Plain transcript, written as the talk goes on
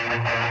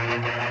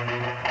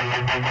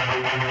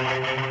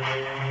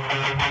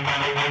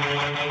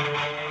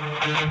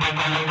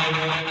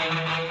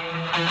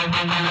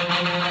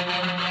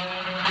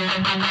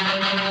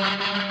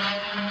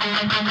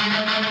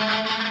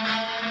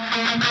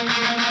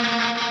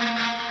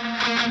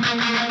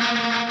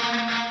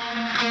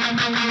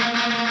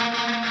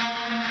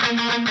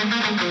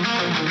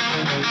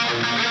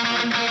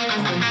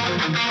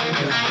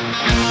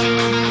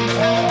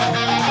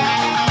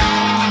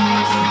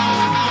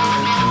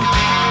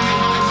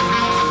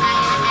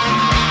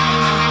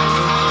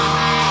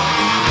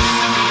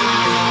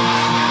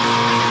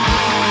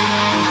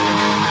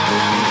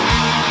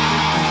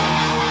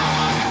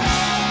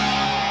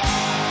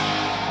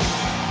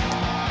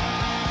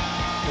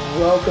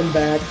Welcome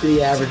back to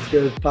the Average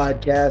Joe's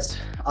podcast.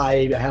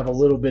 I have a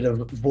little bit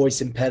of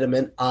voice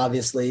impediment,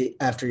 obviously,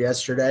 after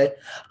yesterday.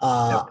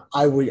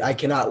 I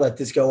cannot let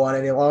this go on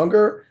any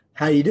longer.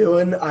 How you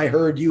doing? I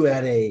heard you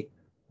had a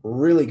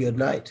really good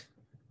night.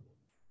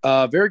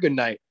 Very good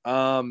night.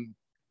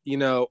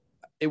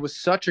 It was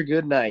such a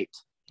good night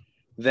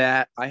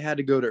that I had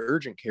to go to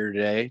urgent care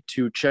today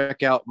to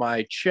check out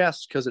my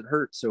chest because it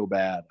hurt so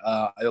bad.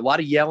 A lot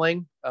of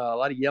yelling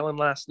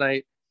last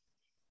night.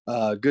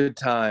 Good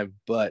time,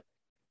 but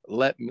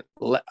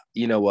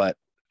you know what?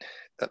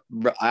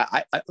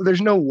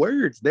 There's no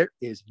words. There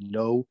is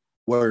no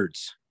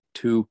words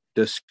to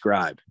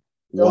describe.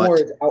 No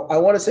words. I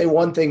want to say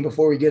one thing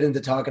before we get into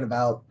talking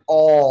about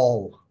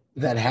all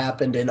that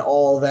happened and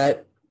all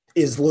that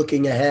is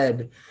looking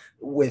ahead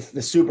with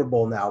the Super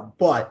Bowl now.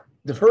 But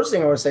the first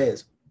thing I want to say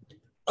is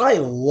I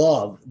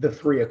love the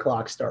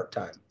 3:00 start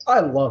time.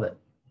 I love it.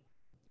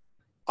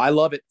 I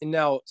love it. And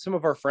now some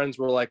of our friends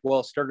were like,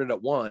 well, it started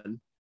at 1.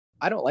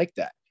 I don't like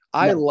that.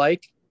 I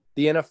like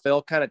the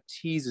NFL kind of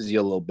teases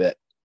you a little bit.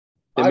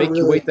 They make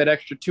you wait that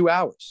extra 2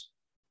 hours.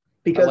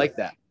 Because I like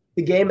that.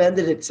 The game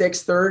ended at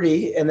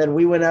 6:30, and then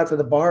we went out to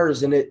the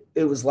bars, and it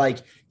was like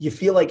you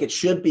feel like it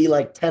should be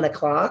like 10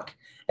 o'clock,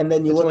 and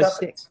then you look up,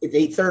 it's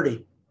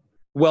 8:30.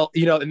 Well,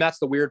 and that's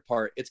the weird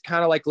part. It's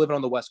kind of like living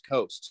on the West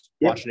Coast,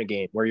 watching a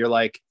game where you're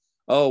like,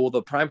 oh, well,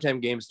 the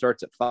primetime game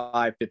starts at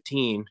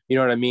 5:15. You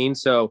know what I mean?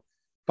 So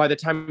by the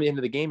time the end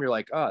of the game, you're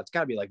like, oh, it's got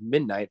to be like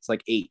midnight. It's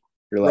like 8.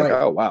 You're like,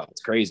 oh, wow,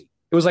 it's crazy.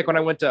 It was like when I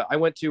went to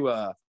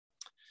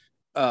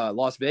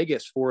Las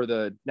Vegas for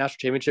the national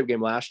championship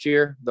game last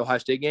year, the Ohio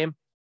State game,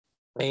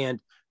 and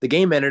the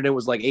game ended and it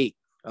was like 8.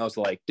 I was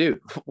like,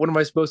 dude, what am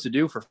I supposed to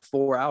do for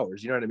 4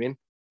 hours? You know what I mean?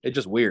 It's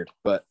just weird,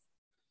 but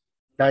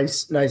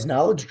nice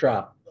knowledge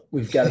drop.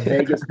 We've got a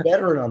Vegas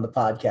veteran on the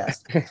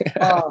podcast.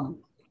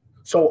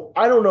 So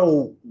I don't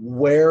know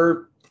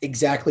where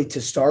exactly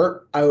to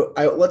start.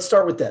 Let's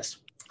start with this.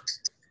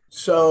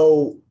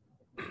 So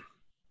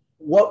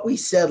what we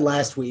said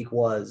last week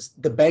was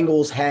the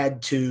Bengals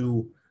had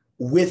to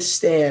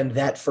withstand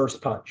that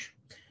first punch.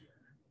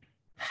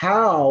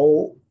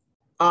 How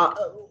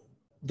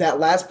that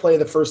last play of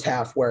the first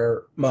half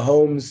where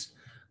Mahomes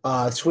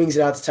swings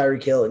it out to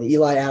Tyreek Hill and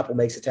Eli Apple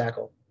makes a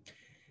tackle.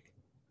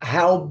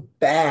 How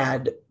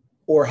bad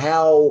or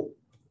how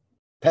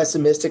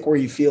pessimistic were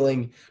you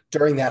feeling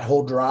during that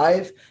whole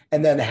drive?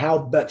 And then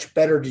how much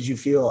better did you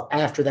feel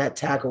after that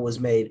tackle was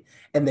made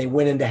and they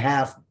went into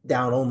half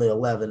down only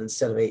 11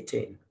 instead of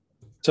 18?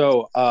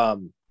 So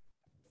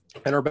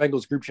in our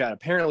Bengals group chat,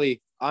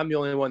 apparently I'm the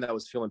only one that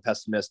was feeling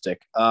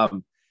pessimistic.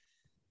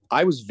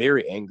 I was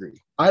very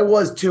angry. I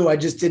was too. I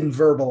just didn't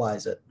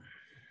verbalize it.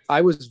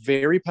 I was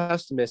very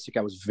pessimistic.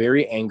 I was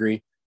very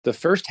angry. The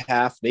first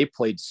half, they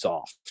played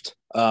soft.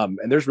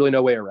 And there's really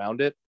no way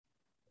around it.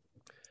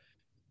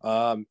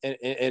 And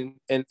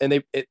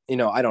they,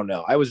 I don't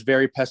know. I was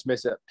very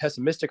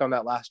pessimistic on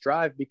that last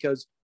drive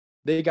because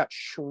they got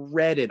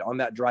shredded on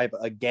that drive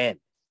again.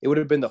 It would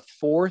have been the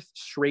 4th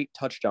straight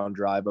touchdown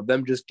drive of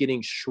them just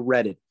getting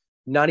shredded.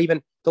 Not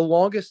even the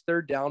longest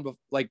third down, but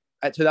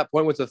to that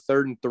point was a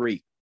 3rd and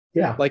 3.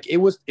 Yeah. It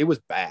was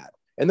bad.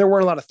 And there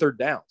weren't a lot of third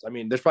downs. I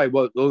mean, there's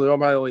probably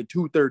only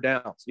 2 third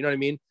downs. You know what I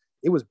mean?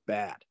 It was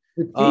bad.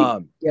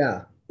 The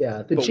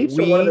Chiefs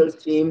are one of those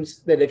teams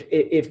that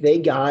if they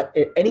got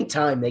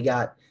anytime they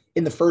got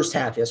in the first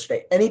half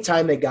yesterday,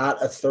 anytime they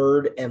got a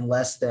third and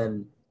less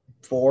than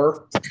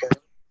 4,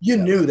 you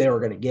knew they were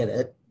going to get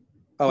it.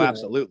 Oh,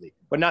 absolutely.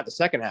 But not the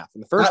second half. In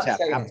the first half,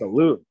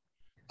 absolutely.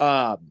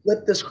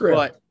 Flip the script.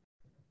 But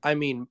I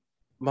mean,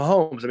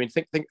 Mahomes,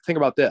 think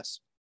about this.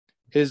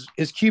 His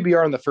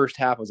QBR in the first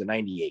half was a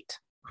 98.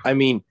 I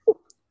mean,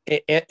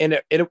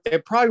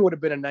 it probably would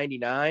have been a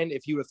 99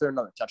 if he would have thrown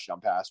another touchdown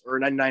pass, or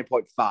a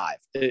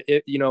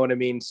 99.5. You know what I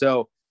mean?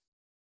 So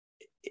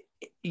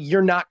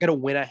you're not going to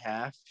win a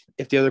half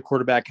if the other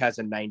quarterback has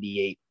a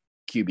 98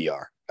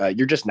 QBR.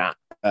 You're just not.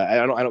 I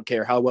don't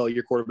care how well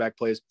your quarterback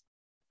plays.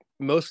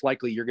 Most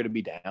likely you're going to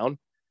be down.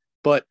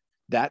 But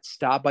that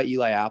stop by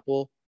Eli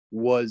Apple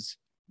was,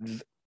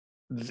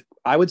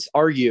 I would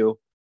argue,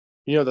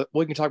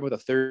 we can talk about the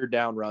third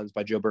down runs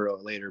by Joe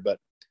Burrow later, but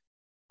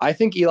I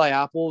think Eli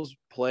Apple's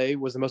play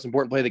was the most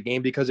important play of the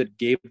game because it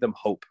gave them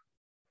hope.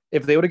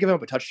 If they would have given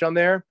up a touchdown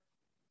there,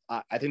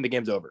 I think the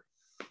game's over.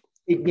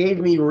 it gave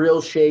me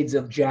real shades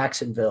of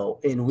Jacksonville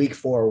in week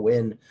 4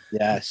 when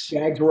Yes.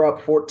 Jags were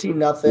up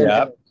 14-0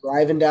 Yep. and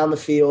driving down the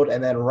field.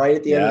 And then right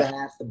at the end of Yep. the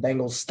half, the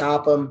Bengals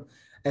stop them.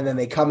 And then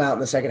they come out in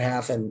the second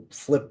half and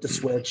flip the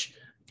switch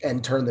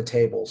and turn the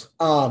tables.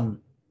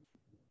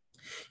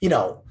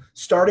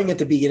 Starting at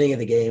the beginning of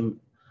the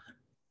game,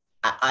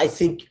 I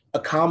think a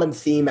common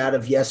theme out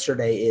of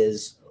yesterday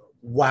is,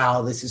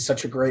 wow, this is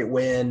such a great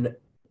win.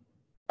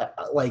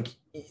 Like,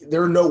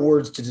 there are no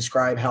words to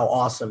describe how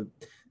awesome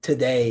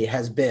today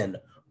has been.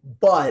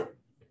 But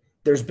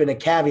there's been a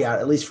caveat,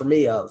 at least for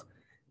me, of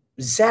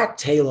Zach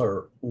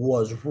Taylor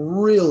was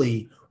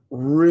really,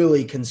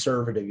 really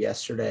conservative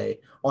yesterday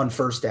on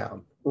first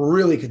down.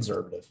 Really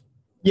conservative.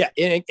 Yeah,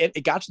 and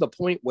it got to the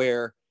point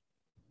where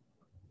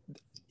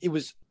it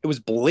was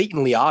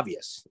blatantly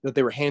obvious that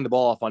they were handing the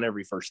ball off on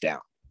every first down.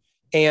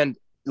 And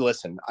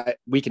listen,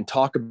 we can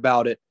talk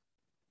about it.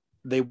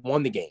 They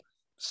won the game.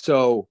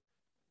 So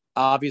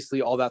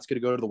obviously all that's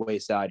going to go to the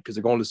wayside because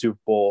they're going to the Super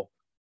Bowl.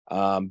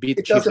 Beat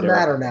the It Chiefs. doesn't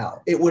matter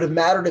now. It would have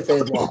mattered if they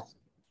had lost.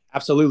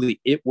 Absolutely.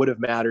 It would have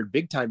mattered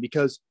big time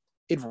because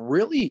it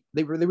really,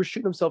 they were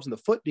shooting themselves in the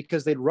foot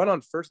because they'd run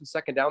on first and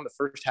second down the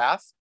first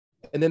half.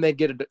 And then they'd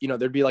get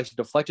there'd be like a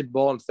deflected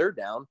ball on third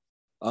down.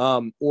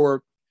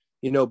 Or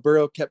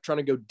Burrow kept trying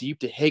to go deep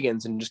to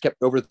Higgins and just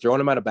kept overthrowing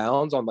him out of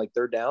bounds on like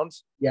third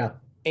downs. Yeah.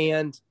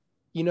 And,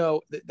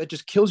 that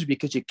just kills you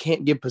because you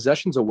can't give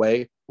possessions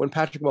away when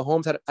Patrick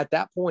Mahomes had at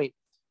that point,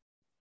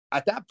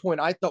 I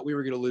thought we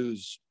were going to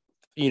lose,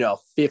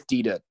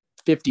 50 to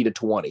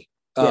 20.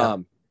 Yeah.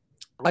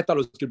 I thought it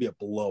was going to be a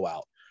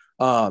blowout.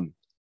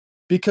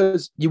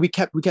 Because we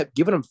kept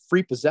giving them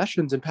free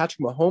possessions and Patrick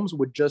Mahomes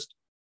would just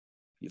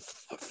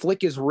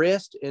flick his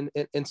wrist and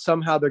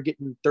somehow they're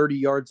getting 30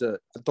 yards a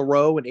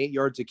throw and 8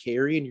 yards a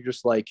carry. And you're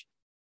just like,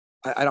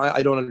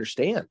 I don't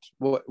understand.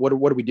 What are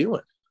we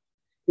doing?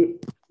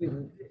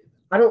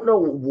 I don't know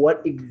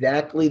what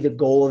exactly the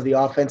goal of the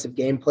offensive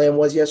game plan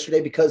was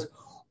yesterday because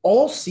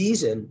all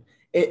season,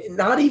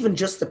 not even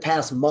just the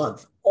past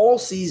month, all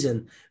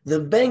season,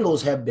 the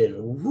Bengals have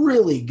been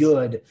really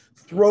good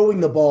throwing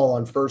the ball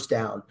on first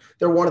down.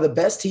 They're one of the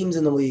best teams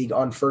in the league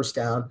on first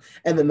down,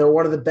 and then they're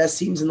one of the best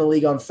teams in the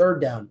league on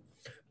third down.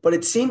 But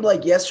it seemed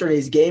like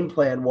yesterday's game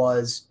plan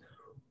was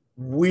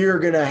we're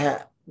going to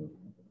have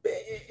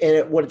 –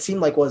 and what it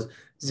seemed like was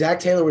Zach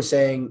Taylor was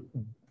saying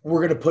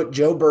we're going to put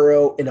Joe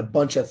Burrow in a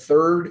bunch of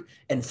 3rd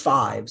and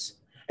 5s,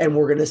 and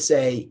we're going to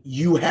say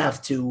you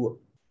have to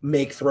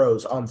make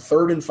throws on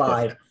 3rd and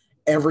 5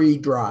 every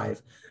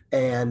drive.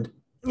 And,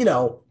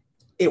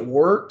 it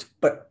worked,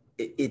 but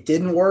it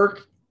didn't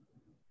work.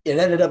 It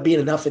ended up being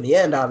enough in the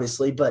end,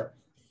 obviously, but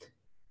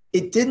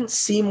it didn't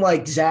seem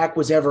like Zach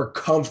was ever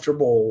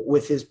comfortable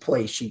with his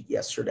play sheet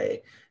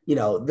yesterday.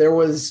 There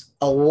was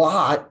a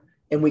lot,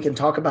 and we can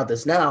talk about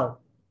this now.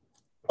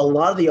 A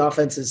lot of the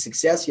offensive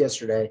success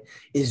yesterday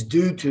is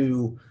due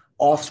to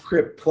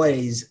off-script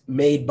plays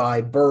made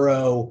by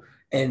Burrow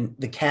and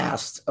the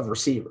cast of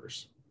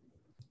receivers.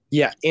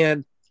 Yeah,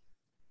 and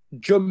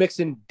Joe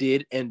Mixon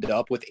did end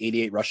up with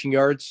 88 rushing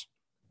yards,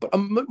 but a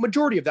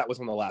majority of that was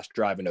on the last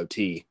drive in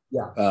OT.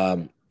 Yeah.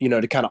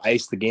 To kind of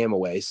ice the game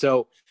away.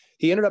 So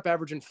he ended up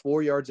averaging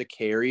 4 yards a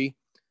carry.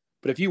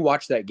 But if you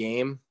watch that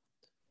game,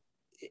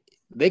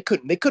 they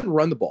couldn't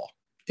run the ball.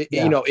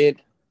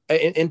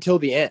 Until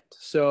the end.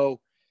 So,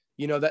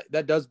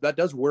 that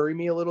does worry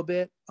me a little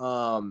bit.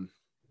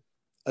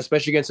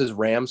 Especially against his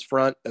Rams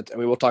front.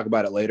 We'll talk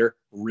about it later.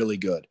 Really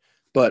good.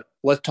 But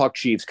let's talk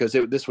Chiefs because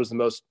this was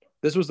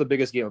the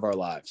biggest game of our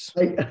lives.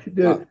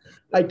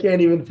 I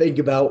can't even think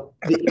about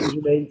the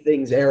inhumane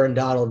things Aaron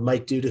Donald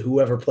might do to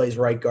whoever plays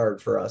right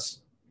guard for us.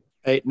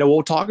 Hey, no,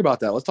 we'll talk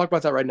about that. Let's talk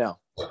about that right now.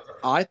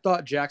 I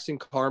thought Jackson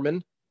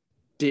Carman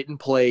didn't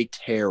play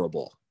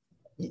terrible.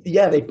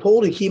 Yeah, they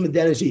pulled Hakeem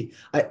Adeniji.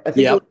 I think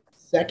it was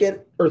second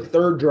or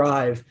third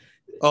drive.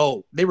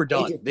 Oh, they were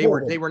done. They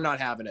were not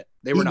having it.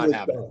 They were not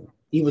having it.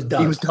 He was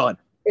done. He was done.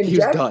 And he was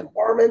Jackson done.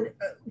 Carman,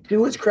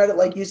 to his credit,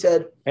 like you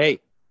said, hey,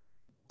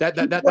 that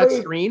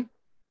screen,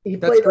 he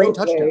that played screen okay.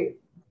 touchdown.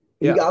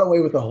 He got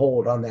away with a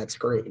hold on that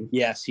screen.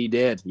 Yes, he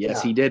did.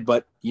 He did.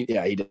 But he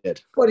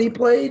did. But he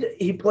played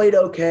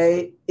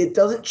okay. It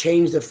doesn't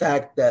change the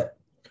fact that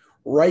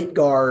right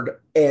guard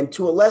and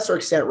to a lesser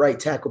extent right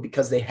tackle,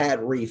 because they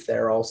had Reef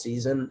there all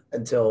season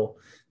until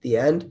the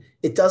end.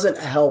 It doesn't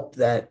help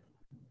that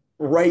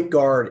right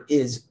guard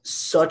is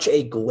such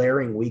a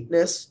glaring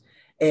weakness,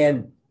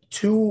 and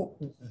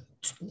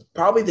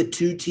probably the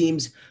two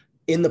teams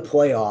in the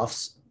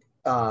playoffs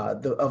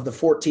of the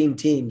 14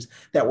 teams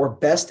that were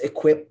best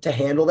equipped to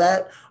handle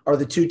that are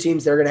the two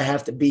teams they're going to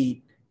have to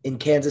beat in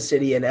Kansas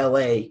City and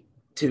LA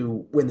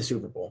to win the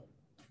Super Bowl.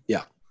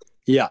 Yeah.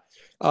 Yeah.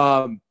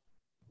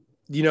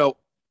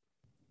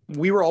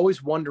 We were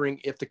always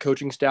wondering if the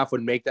coaching staff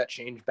would make that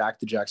change back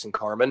to Jackson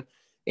Carman,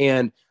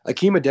 and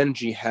Hakeem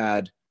Adeniji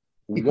had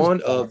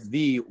one of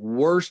the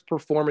worst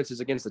performances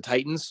against the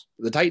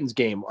Titans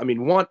game.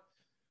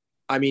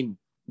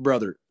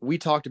 Brother, we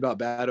talked about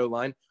bad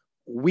O-line.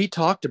 We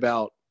talked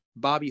about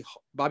Bobby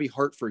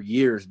Hart for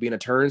years being a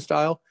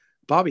turnstile,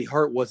 Bobby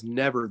Hart was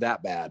never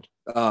that bad,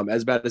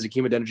 as bad as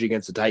Hakeem Adeniji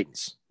against the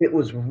Titans. It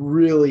was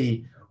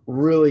really,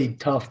 really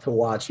tough to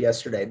watch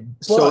yesterday.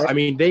 So, I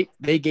mean,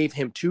 they gave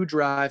him 2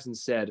 drives and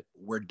said,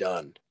 we're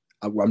done.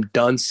 I'm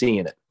done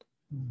seeing it.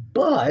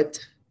 But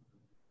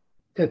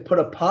to put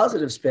a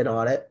positive spin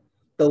on it,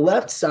 the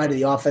left side of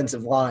the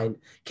offensive line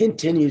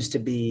continues to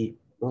be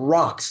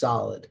rock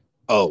solid.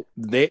 Oh,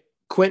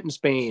 Quentin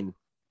Spain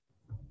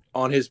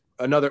on his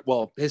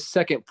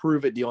second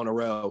prove it deal in a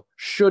row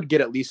should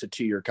get at least a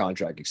 2-year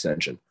contract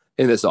extension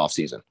in this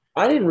offseason.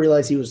 I didn't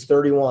realize he was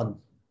 31.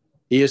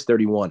 He is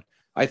 31.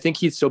 I think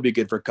he'd still be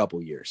good for a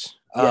couple years.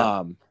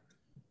 Yeah.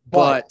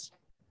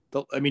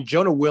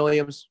 Jonah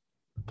Williams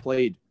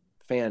played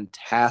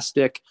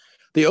fantastic.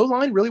 The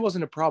O-line really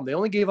wasn't a problem. They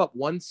only gave up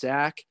 1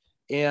 sack,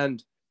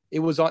 and it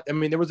was on. I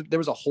mean, there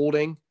was a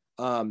holding,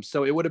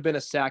 so it would have been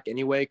a sack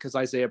anyway because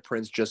Isaiah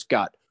Prince just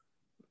got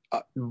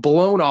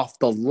blown off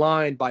the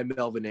line by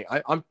Melvin.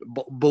 I'm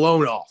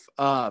blown off.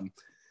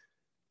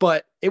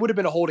 But it would have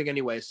been a holding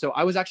anyway. So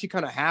I was actually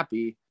kind of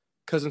happy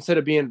because instead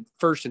of being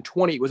 1st and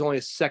 20, it was only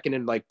a 2nd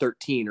and like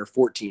 13 or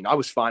 14. I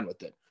was fine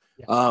with it.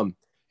 Yeah. And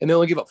they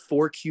only give up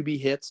 4 QB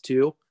hits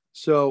too.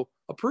 So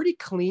a pretty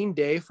clean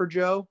day for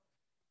Joe.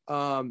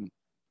 And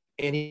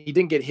he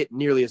didn't get hit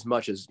nearly as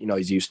much as,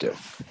 he's used to.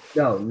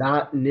 No,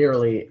 not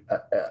nearly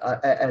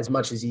as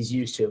much as he's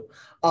used to.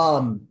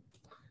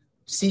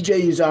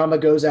 CJ Uzomah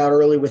goes out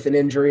early with an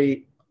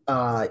injury.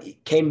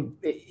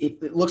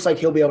 It looks like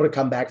he'll be able to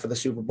come back for the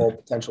Super Bowl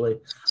potentially.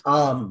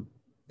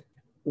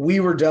 We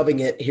were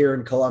dubbing it here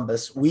in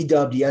Columbus. We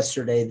dubbed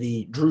yesterday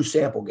the Drew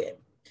Sample game.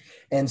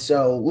 And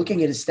so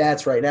looking at his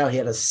stats right now, he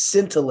had a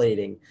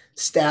scintillating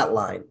stat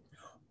line.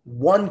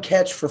 1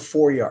 catch for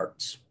 4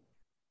 yards.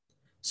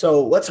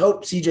 So let's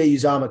hope CJ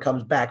Uzomah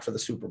comes back for the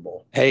Super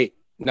Bowl. Hey,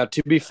 now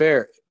to be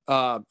fair,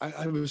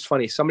 it was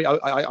funny.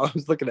 I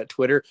was looking at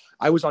Twitter.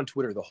 I was on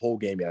Twitter the whole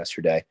game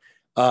yesterday.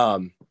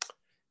 And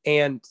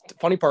the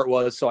funny part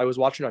was, so I was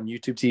watching on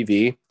YouTube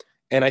TV,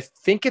 and I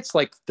think it's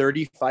like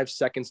 35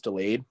 seconds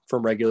delayed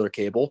from regular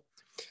cable.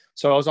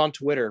 So I was on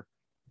Twitter,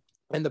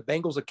 and the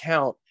Bengals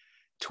account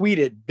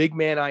tweeted Big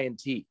Man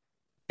INT.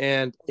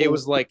 And it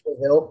was like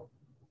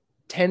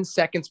 10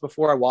 seconds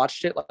before I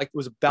watched it, like it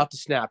was about to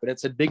snap, and it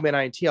said Big Man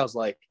INT. I was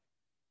like,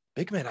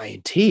 Big Man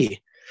INT?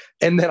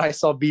 And then I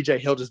saw BJ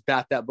Hill just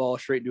bat that ball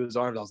straight into his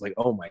arms. I was like,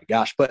 oh my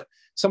gosh. But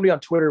somebody on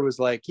Twitter was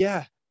like,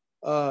 yeah,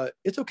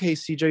 it's okay.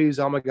 CJ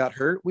Uzomah got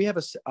hurt. We have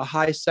a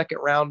high 2nd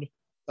round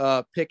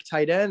pick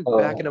tight end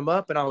backing him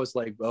up. And I was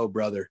like, oh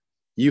brother,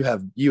 you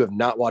have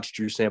not watched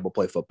Drew Sample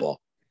play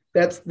football.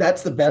 That's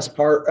the best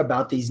part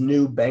about these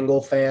new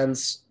Bengal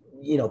fans,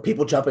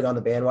 people jumping on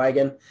the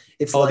bandwagon.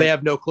 It's they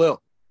have no clue.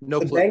 The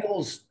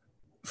Bengals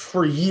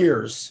for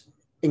years,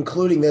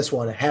 including this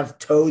one, have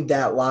towed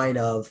that line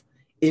of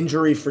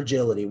injury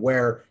fragility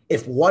where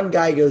if one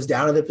guy goes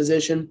down in the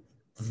position,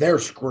 they're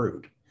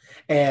screwed.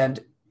 And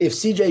if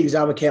CJ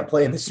Uzomah can't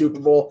play in the Super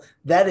Bowl,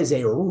 that is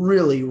a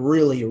really,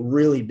 really,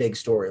 really big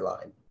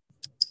storyline.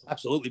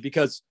 Absolutely,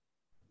 because,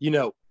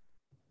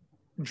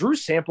 Drew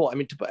Sample,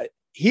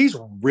 he's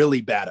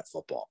really bad at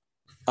football.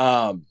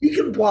 He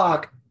can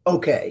block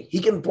okay.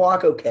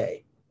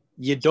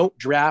 You don't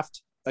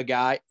draft a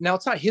guy. Now,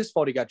 it's not his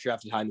fault he got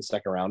drafted high in the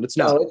 2nd round. It's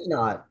not.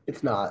 No,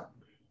 it's not.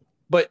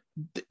 But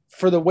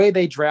for the way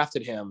they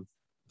drafted him,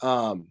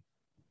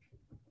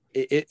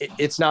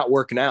 it's not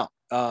working out.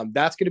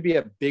 That's going to be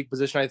a big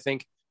position, I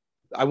think.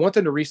 I want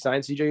them to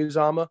re-sign CJ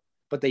Uzomah,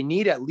 but they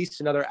need at least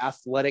another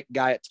athletic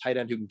guy at tight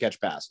end who can catch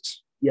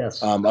passes.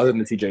 Yes. Other than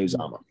CJ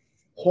Uzomah.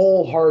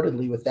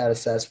 Wholeheartedly with that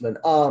assessment.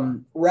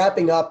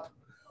 Wrapping up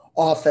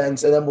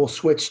offense, and then we'll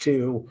switch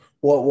to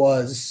what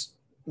was –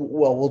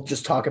 well, we'll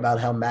just talk about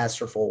how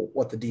masterful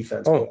what the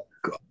defense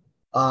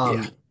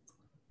was.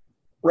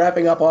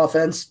 Wrapping up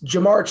offense,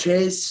 Ja'Marr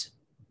Chase,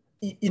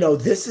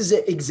 this is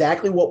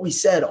exactly what we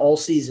said all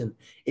season.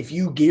 If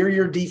you gear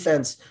your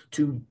defense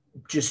to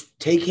just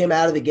take him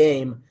out of the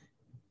game,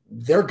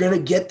 they're going to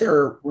get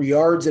their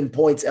yards and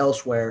points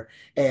elsewhere.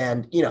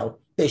 And,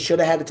 they should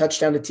have had a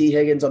touchdown to T.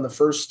 Higgins on the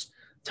first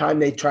time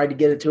they tried to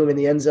get it to him in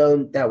the end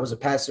zone. That was a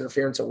pass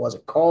interference. It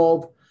wasn't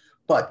called.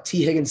 But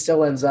T. Higgins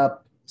still ends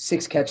up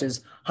 6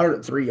 catches,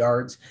 103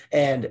 yards.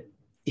 And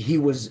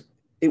it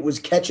was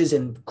catches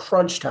in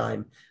crunch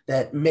time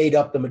that made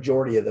up the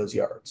majority of those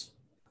yards.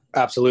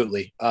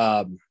 Absolutely.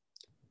 Ja'Marr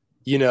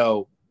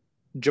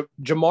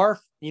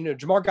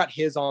got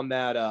his on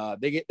that.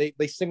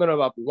 They singled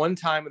him up one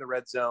time in the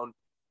red zone,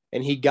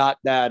 and he got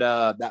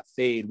that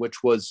fade,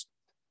 which was,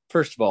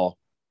 first of all,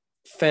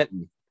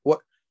 Fenton.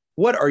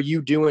 What are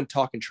you doing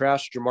talking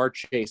trash, Ja'Marr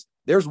Chase?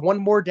 There's one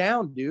more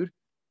down, dude.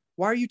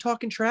 Why are you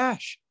talking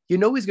trash? He's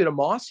going to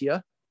moss you.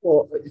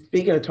 Well,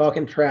 speaking of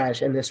talking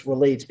trash, and this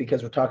relates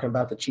because we're talking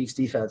about the Chiefs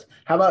defense,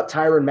 how about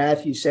Tyrann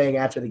Mathieu saying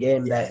after the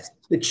game that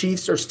the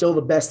Chiefs are still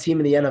the best team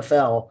in the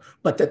NFL,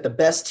 but that the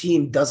best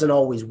team doesn't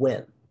always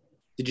win?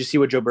 Did you see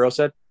what Joe Burrow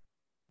said?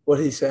 What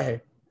did he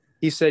say?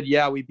 He said,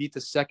 yeah, we beat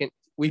the second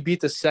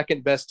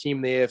best team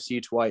in the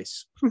AFC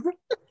twice.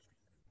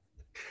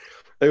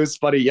 It was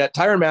funny. Yeah,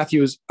 Tyrann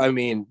Mathieu, I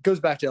mean, goes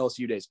back to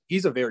LSU days.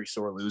 He's a very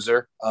sore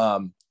loser.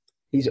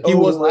 He's he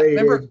was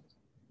overrated. remember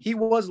he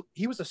was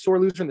a sore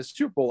loser in the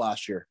Super Bowl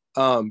last year.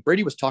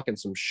 Brady was talking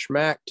some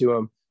schmack to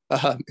him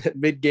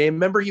mid game.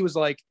 Remember, he was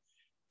like,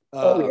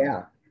 "Oh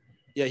yeah,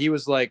 yeah." He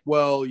was like,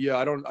 "Well, yeah,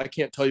 I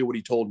can't tell you what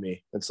he told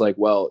me." It's like,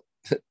 well,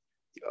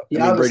 he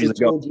obviously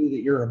told you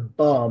that you're a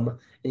bum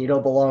and you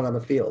don't belong on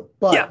the field.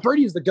 But yeah,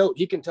 Brady's the GOAT.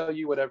 He can tell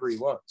you whatever he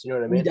wants. You know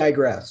what I mean? We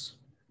digress.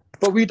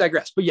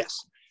 But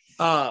yes,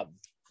 yeah,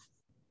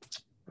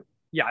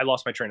 I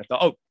lost my train of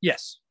thought. Oh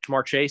yes,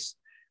 Ja'Marr Chase.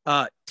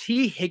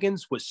 T.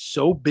 Higgins was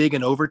so big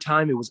in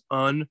overtime. It was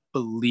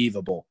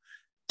unbelievable.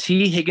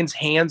 T. Higgins'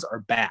 hands are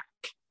back.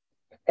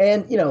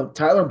 And,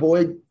 Tyler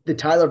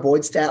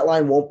Boyd stat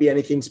line won't be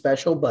anything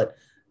special. But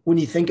when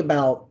you think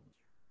about.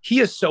 He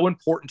is so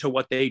important to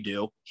what they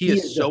do. He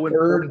is so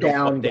important to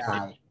what they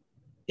do.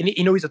 And,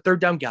 he's a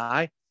third down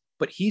guy,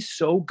 but he's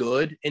so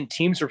good and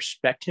teams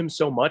respect him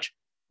so much.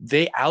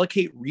 They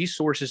allocate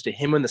resources to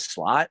him in the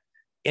slot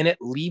and it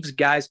leaves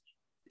guys.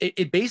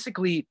 It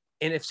basically,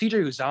 and if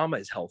CJ Uzomah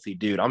is healthy,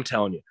 dude, I'm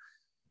telling you,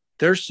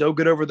 they're so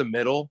good over the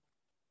middle.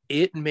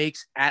 It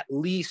makes at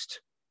least,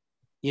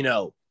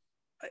 it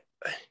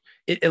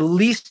at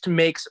least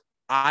makes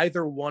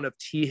either one of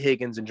T.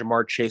 Higgins and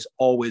Ja'Marr Chase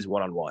always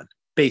one-on-one,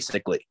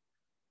 basically.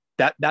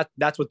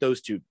 That's what those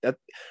two,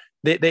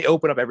 they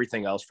open up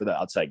everything else for the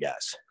outside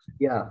guys.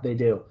 Yeah, they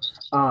do.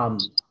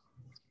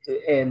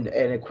 And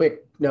a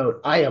quick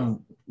note, I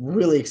am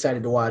really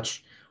excited to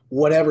watch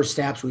whatever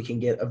snaps we can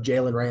get of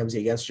Jalen Ramsey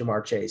against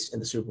Ja'Marr Chase in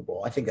the Super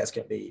Bowl. I think that's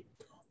going to be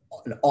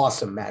an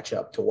awesome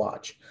matchup to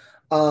watch.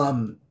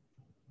 I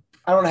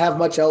don't have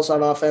much else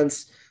on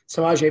offense.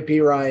 Samaje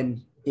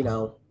Perine, he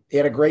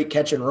had a great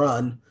catch and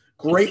run.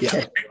 Catch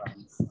and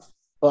run.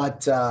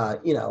 But,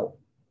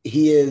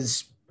 he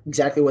is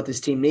exactly what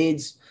this team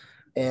needs,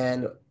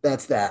 and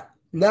that's that.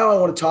 Now I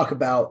want to talk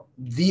about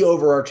the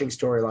overarching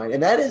storyline,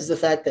 and that is the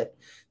fact that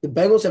the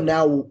Bengals have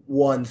now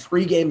won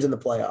 3 games in the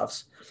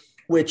playoffs,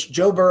 which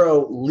Joe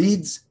Burrow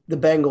leads the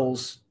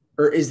Bengals,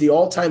 or is the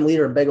all-time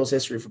leader in Bengals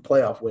history for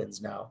playoff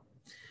wins now.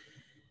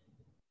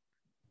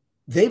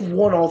 They've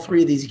won all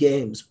 3 of these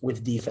games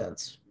with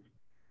defense.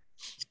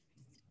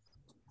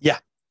 Yeah.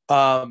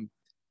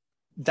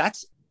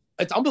 It's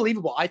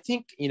unbelievable. I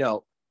think,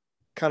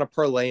 kind of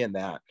parlaying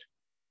that.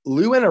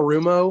 Lou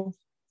Anarumo,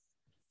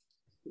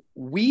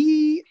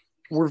 we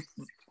were,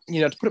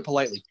 to put it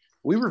politely,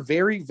 we were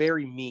very,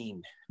 very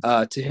mean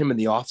to him in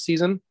the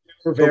offseason.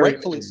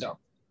 Rightfully so.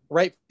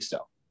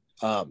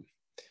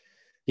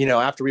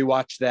 After we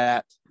watched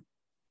that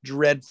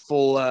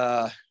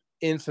dreadful,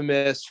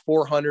 infamous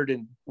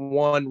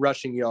 401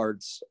 rushing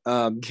yards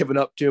given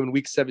up to him in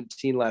week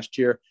 17 last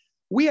year,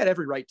 we had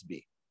every right to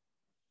be.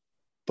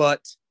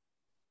 But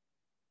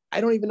I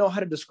don't even know how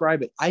to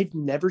describe it. I've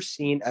never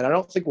seen, and I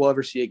don't think we'll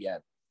ever see again,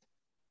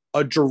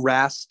 a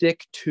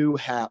drastic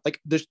 2-half. Like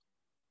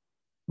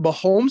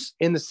Mahomes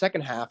in the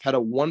second half had a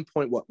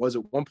 1.4,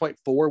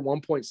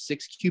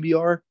 1.6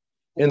 QBR.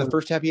 In the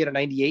first half, he had a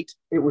 98.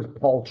 It was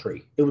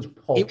paltry.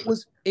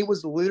 It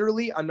was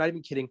literally, I'm not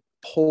even kidding,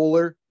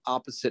 polar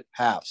opposite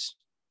halves.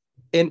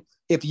 And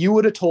if you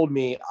would have told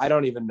me, I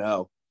don't even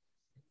know.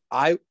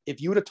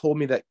 If you would have told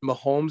me that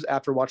Mahomes,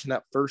 after watching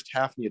that first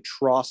half and the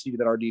atrocity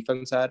that our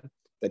defense had,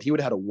 that he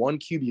would have had a 1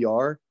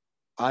 QBR,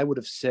 I would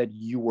have said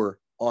you were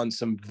on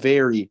some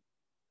very,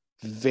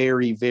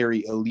 very,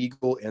 very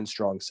illegal and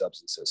strong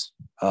substances.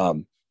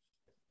 I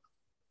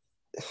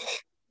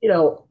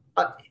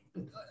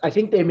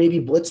think they maybe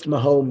blitzed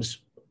Mahomes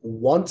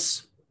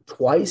once,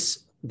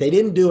 twice. They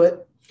didn't do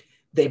it.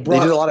 They did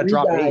a lot of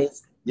drop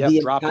guys 8. The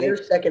entire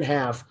second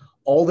half,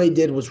 all they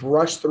did was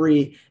rush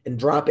 3 and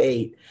drop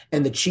 8,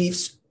 and the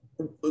Chiefs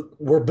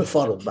were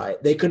befuddled by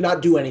it. They could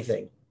not do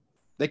anything.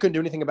 They couldn't do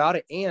anything about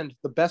it. And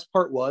the best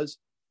part was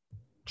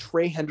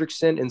Trey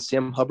Hendrickson and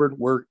Sam Hubbard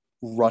were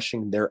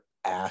rushing their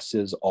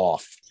asses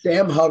off.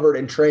 Sam Hubbard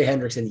and Trey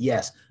Hendrickson,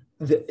 yes.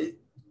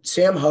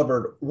 Sam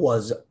Hubbard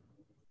was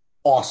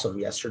awesome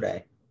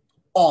yesterday.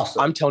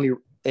 Awesome. I'm telling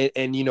you,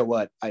 and you know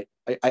what? I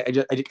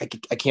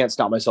can't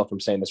stop myself from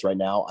saying this right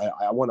now.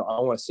 I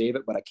want to save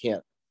it, but I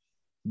can't.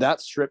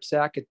 That strip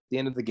sack at the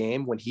end of the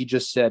game when he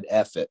just said,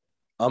 F it,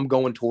 I'm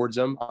going towards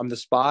him. I'm the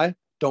spy.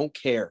 Don't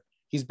care.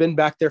 He's been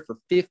back there for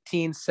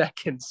 15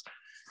 seconds.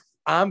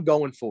 I'm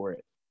going for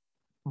it.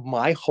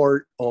 My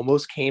heart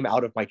almost came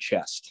out of my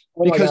chest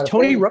because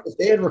if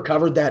they had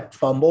recovered that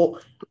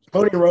fumble,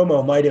 Tony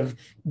Romo might have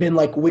been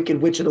like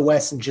Wicked Witch of the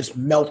West and just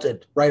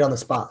melted right on the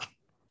spot.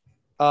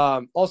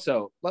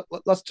 Also,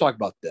 let's talk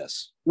about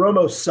this.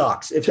 Romo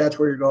sucks, if that's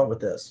where you're going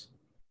with this.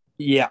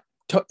 Yeah,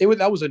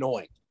 that was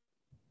annoying.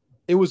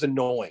 It was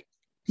annoying.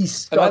 He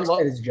sucks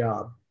at his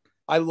job.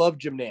 I love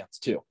Jim Nantz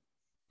too.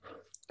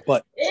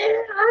 But I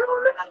don't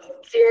know,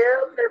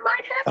 Jim. There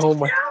might have to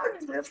be out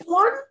in this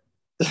one.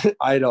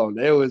 I don't.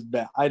 It was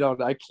bad. I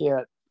don't. I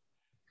can't.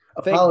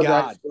 Apologize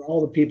God. For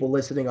all the people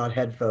listening on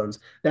headphones.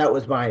 That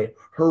was my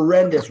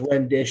horrendous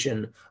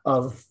rendition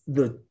of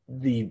the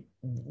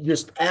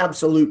just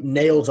absolute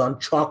nails on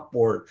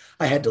chalkboard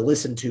I had to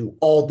listen to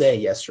all day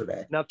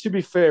yesterday. Now, to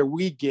be fair,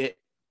 we get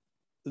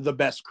the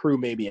best crew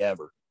maybe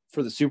ever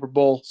for the Super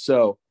Bowl.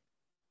 So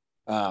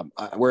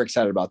we're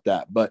excited about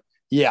that. But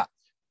yeah,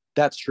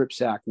 that strip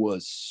sack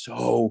was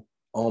so,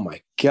 oh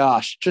my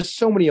gosh, just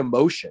so many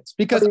emotions.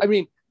 Because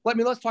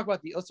let's talk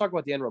about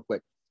the end real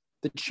quick.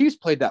 The Chiefs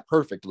played that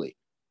perfectly.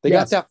 They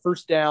got that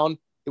first down.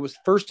 It was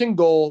first and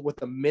goal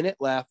with a minute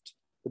left.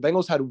 The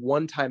Bengals had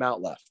one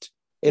timeout left.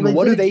 And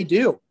what do they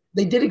do?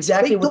 They did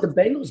exactly what the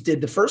Bengals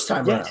did the first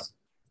time around.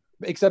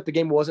 Except the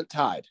game wasn't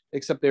tied.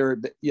 Except they were,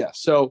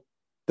 So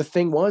the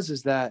thing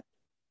is that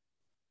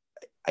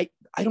I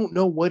don't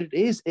know what it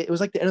is. It was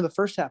like the end of the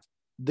first half.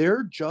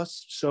 They're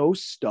just so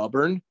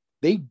stubborn.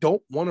 They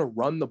don't want to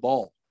run the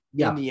ball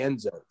in the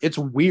end zone. It's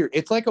weird.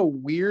 It's like a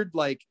weird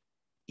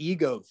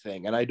ego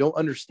thing, and I don't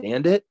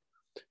understand it.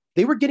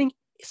 They were getting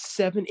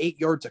 7-8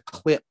 yards a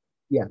clip.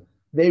 Yeah.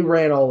 They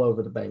ran all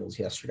over the Bengals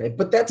yesterday,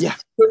 but that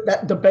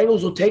the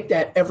Bengals will take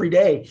that every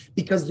day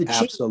because the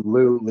Chiefs,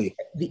 absolutely,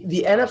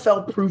 the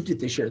NFL proved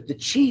it this year. The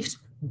Chiefs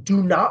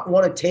do not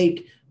want to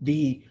take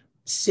the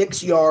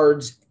 6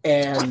 yards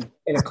and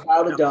in a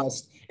cloud of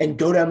dust and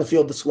go down the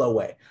field the slow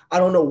way. I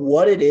don't know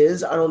what it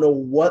is. I don't know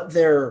what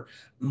their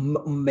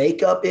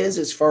makeup is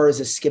as far as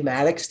a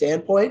schematic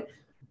standpoint.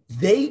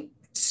 They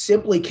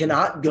simply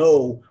cannot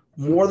go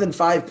more than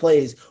 5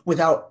 plays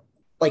without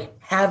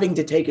having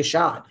to take a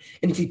shot.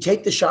 And if you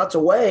take the shots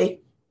away,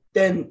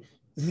 then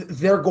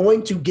they're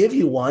going to give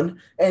you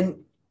one. And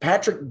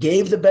Patrick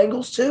gave the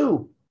Bengals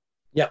 2.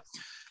 Yeah.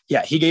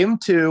 Yeah. He gave them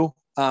 2.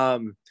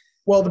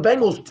 Well, the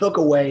Bengals took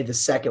away the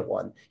second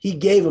one. He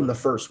gave them the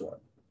first one.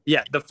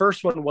 Yeah. The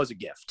first one was a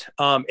gift.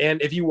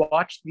 And if you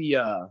watch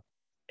the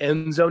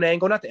end zone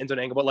angle, not the end zone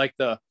angle,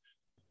 but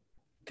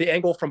the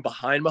angle from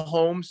behind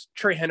Mahomes,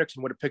 Trey Hendrickson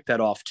would have picked that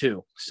off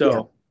too.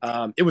 So,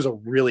 it was a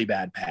really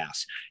bad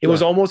pass. It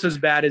was almost as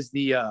bad as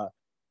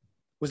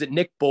was it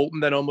Nick Bolton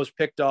that almost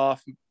picked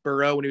off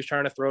Burrow when he was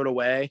trying to throw it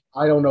away?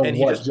 I don't know and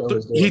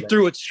he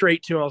threw it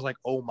straight to him. I was like,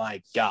 oh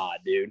my God,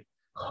 dude.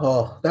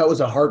 Oh, that was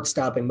a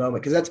heart-stopping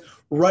moment because that's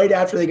right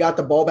after they got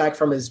the ball back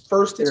from his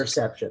first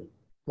interception.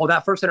 Well,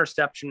 that first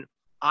interception,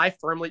 I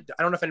don't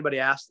know if anybody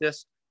asked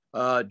this.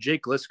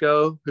 Jake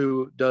Lisco,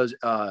 who's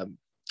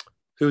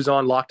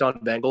on Locked On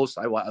Bengals.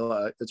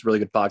 It's a really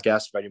good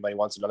podcast if anybody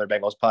wants another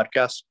Bengals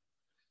podcast.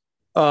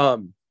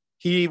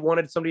 He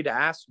wanted somebody to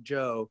ask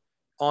Joe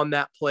on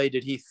that play,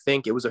 did he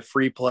think it was a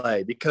free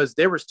play? Because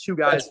there was 2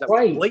 guys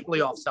were blatantly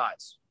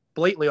offsides.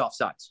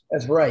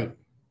 That's right.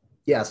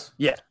 Yes.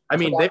 Yeah. I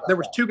mean, there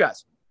was 2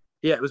 guys.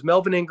 Yeah. It was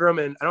Melvin Ingram,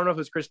 and I don't know if it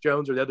was Chris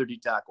Jones or the other D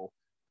tackle.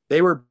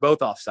 They were both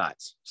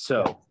offsides.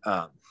 So,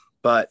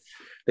 but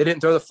they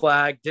didn't throw the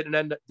flag. It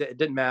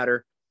didn't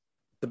matter.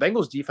 The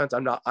Bengals defense,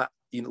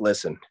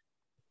 listen,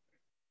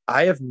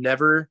 I have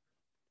never,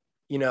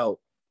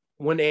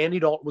 when Andy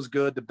Dalton was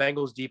good, the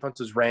Bengals defense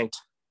was ranked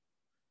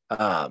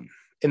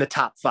in the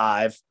top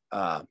 5,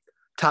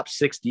 top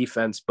 6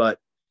 defense, but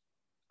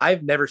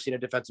I've never seen a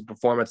defensive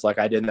performance like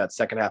I did in that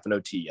second half in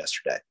OT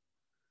yesterday.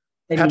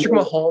 And Patrick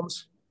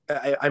Mahomes,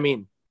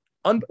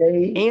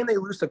 and they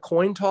lose the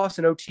coin toss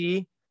in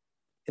OT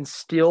and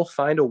still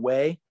find a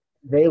way.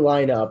 They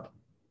line up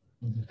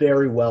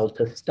very well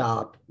to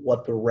stop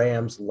what the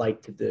Rams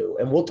like to do.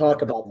 And we'll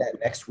talk about that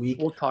next week.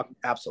 We'll talk.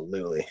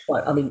 Absolutely.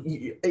 But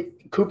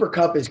Cooper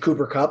Kupp is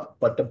Cooper Kupp,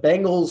 but the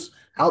Bengals,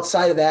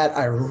 outside of that,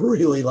 I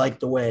really like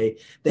the way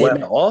they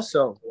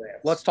also,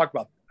 let's talk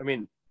about,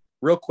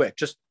 real quick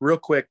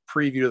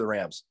preview to the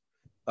Rams.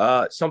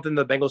 Something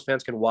the Bengals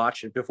fans can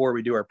watch before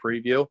we do our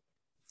preview.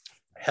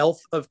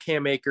 Health of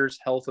Cam Akers,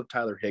 health of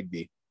Tyler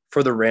Higbee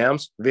for the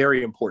Rams.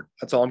 Very important.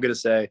 That's all I'm going to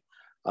say.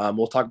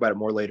 We'll talk about it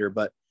more later,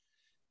 but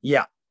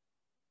yeah.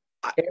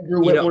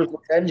 Andrew Whitworth's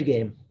revenge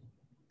game.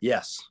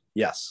 Yes.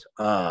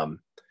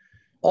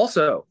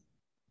 Also,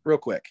 real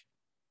quick,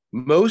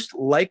 most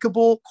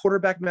likable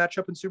quarterback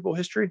matchup in Super Bowl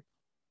history?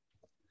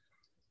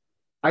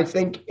 I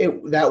think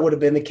that would have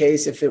been the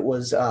case if it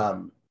was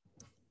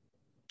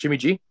Jimmy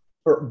G?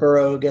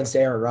 Burrow against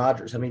Aaron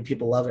Rodgers.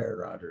 People love Aaron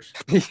Rodgers.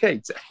 Yeah,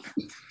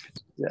 exactly.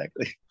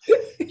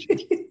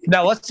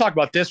 Now, let's talk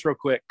about this real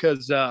quick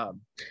because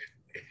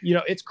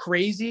it's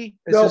crazy.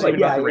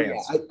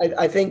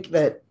 I think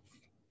that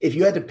if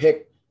you had to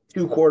pick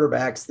 2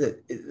 quarterbacks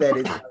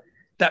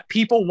that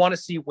people want to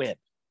see win.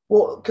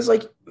 Well, because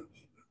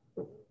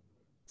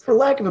for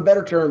lack of a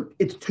better term,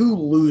 it's 2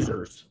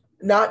 losers.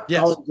 Not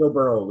calling Joe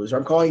Burrow a loser.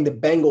 I'm calling the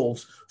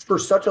Bengals for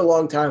such a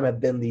long time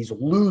have been these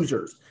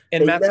losers.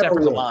 And Matt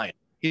Stafford's a Lion.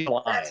 He's a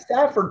Lion. Matt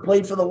Stafford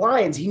played for the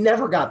Lions. He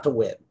never got to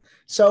win.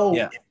 So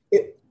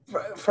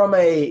if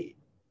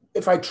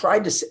I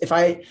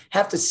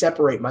have to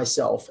separate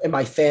myself and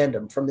my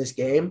fandom from this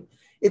game,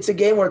 it's a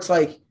game where it's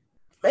like,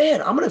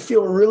 man, I'm going to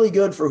feel really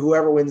good for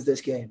whoever wins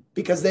this game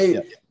because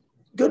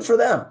good for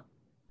them.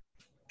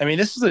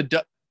 This is a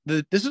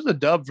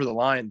dub for the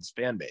Lions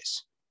fan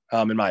base,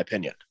 in my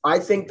opinion. I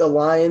think the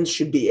Lions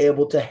should be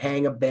able to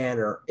hang a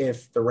banner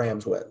if the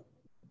Rams win.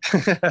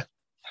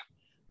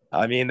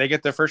 I mean, they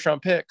get their first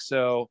round pick.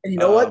 So, And you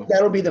know what?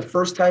 That'll be the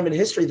first time in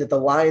history that the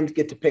Lions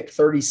get to pick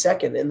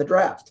 32nd in the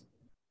draft.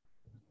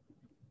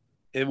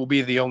 It will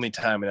be the only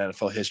time in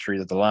NFL history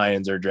that the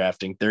Lions are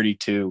drafting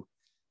 32.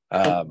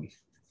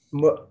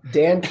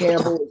 Dan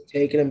Campbell is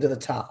taking him to the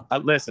top.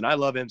 Listen, I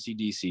love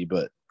MCDC,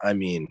 but I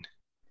mean,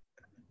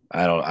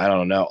 I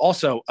don't know.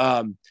 Also,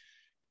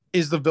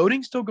 is the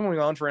voting still going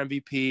on for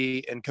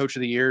MVP and Coach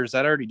of the Year? Is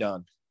that already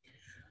done?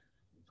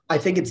 I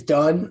think it's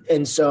done.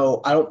 And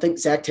so I don't think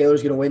Zach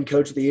Taylor's going to win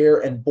Coach of the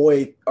Year. And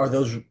boy, are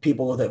those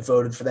people that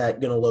voted for that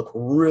going to look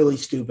really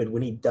stupid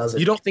when he does it.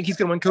 You don't think he's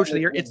going to win Coach of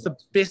the Year? It's the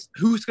best.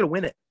 Who's going to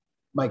win it?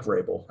 Mike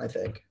Vrabel, I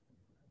think.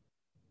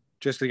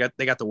 Just they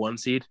got the 1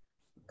 seed.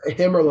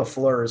 Him or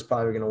LaFleur is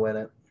probably going to win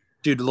it.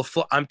 Dude,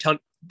 LaFleur, I'm telling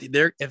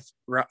there. If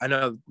I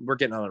know we're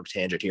getting on a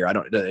tangent here,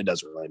 it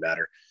doesn't really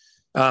matter.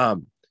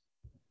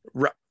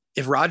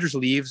 If Rodgers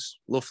leaves,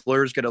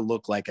 LaFleur's going to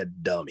look like a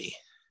dummy.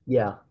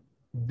 Yeah.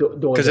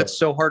 Because it's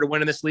so hard to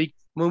win in this league.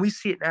 When we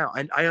see it now,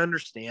 I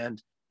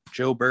understand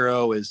Joe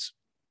Burrow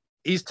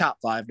he's top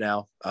 5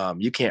 now.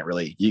 You can't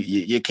really,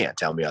 you can't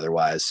tell me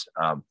otherwise.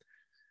 I'm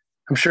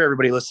sure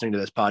everybody listening to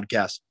this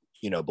podcast,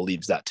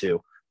 believes that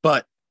too.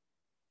 But,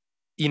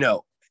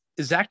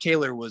 Zach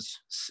Taylor was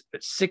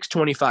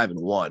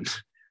 625-1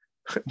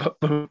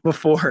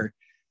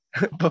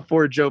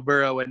 before Joe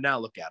Burrow, and now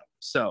look at him.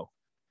 So,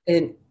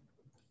 and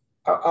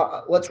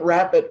let's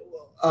wrap it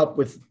up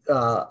with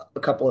a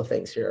couple of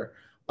things here.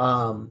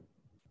 I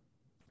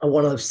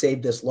want to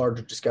save this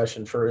larger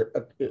discussion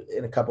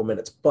in a couple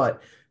minutes,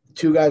 but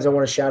 2 guys I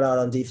want to shout out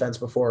on defense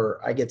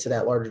before I get to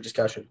that larger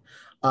discussion.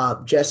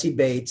 Jesse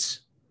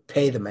Bates,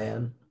 pay the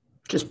man.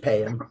 Just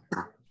pay him.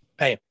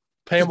 Pay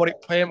him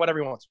whatever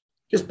he wants.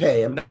 Just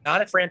pay him.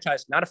 Not a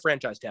franchise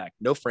tag.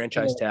 No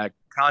franchise tag.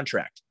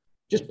 Contract.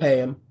 Just pay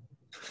him.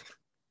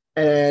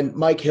 And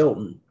Mike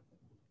Hilton.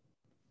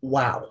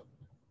 Wow.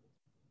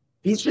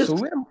 He's just so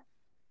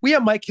we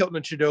have Mike Hilton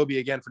and Chidobe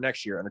again for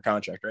next year under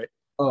contract, right?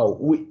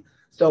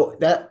 So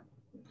that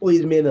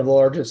leads me into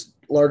the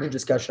larger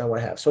discussion I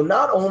want to have. So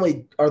not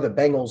only are the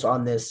Bengals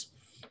on this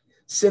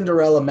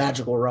Cinderella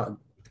magical run,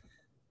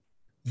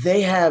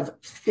 they have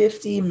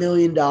 $50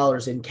 million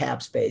in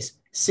cap space,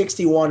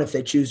 61 if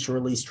they choose to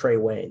release Trey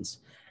Waynes.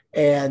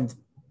 And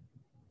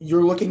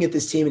you're looking at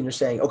this team and you're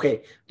saying,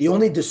 okay, the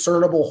only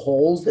discernible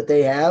holes that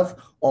they have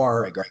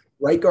are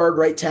right guard,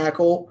 right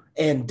tackle,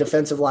 and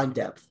defensive line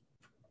depth.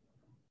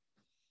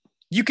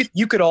 You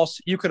could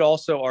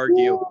also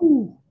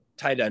argue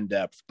tight end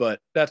depth,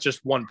 but that's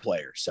just one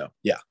player. So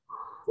yeah.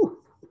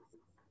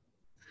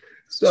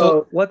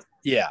 So what?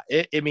 Yeah.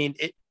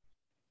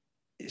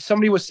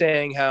 Somebody was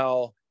saying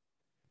how,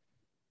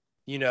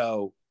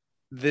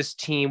 this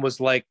team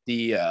was like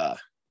the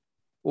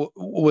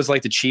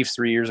Chiefs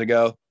 3 years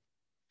ago.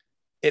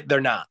 They're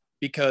not,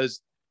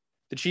 because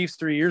the Chiefs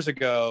 3 years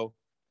ago,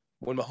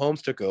 when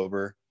Mahomes took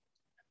over,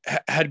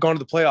 had gone to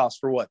the playoffs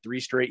for 3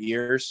 straight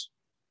years.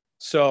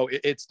 So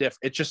it's different.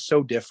 It's just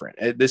so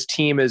different. This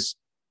team is,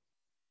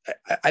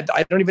 I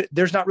don't even,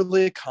 there's not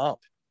really a comp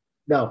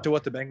to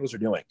what the Bengals are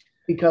doing.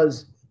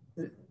 Because,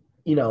 and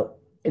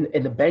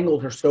the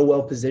Bengals are so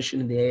well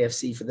positioned in the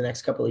AFC for the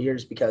next couple of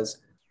years because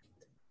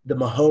the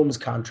Mahomes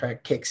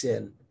contract kicks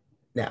in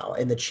now.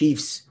 And the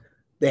Chiefs,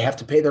 they have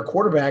to pay their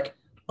quarterback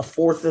a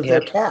fourth of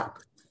their cap.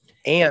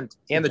 And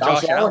the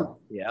Josh Allen.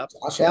 Yeah.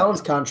 Josh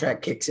Allen's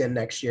contract kicks in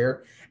next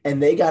year,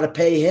 and they got to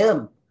pay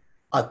him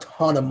a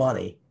ton of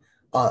money.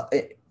 I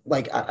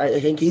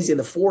think he's in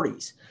the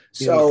 40s.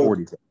 So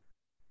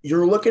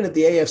you're looking at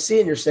the AFC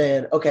and you're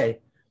saying, okay,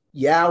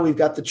 yeah, we've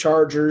got the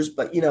Chargers,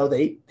 but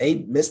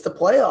they missed the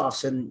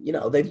playoffs, and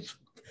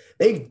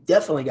they've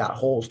definitely got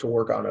holes to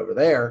work on over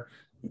there.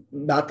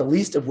 Not the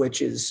least of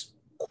which is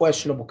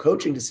questionable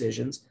coaching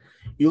decisions.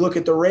 You look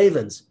at the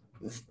Ravens.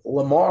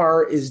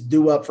 Lamar is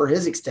due up for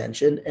his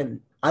extension, and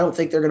I don't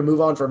think they're going to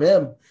move on from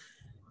him.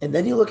 And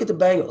then you look at the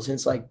Bengals, and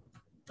it's like,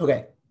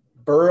 okay,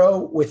 Burrow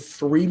with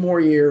 3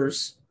 more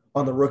years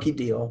on the rookie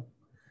deal.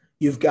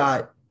 You've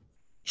got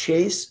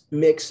Chase,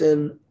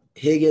 Mixon,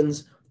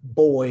 Higgins,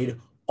 Boyd,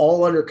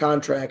 all under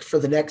contract for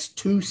the next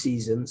 2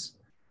 seasons.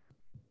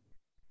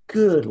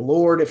 Good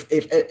Lord.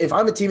 If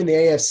I'm a team in the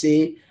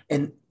AFC,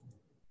 and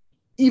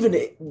even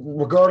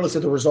regardless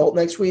of the result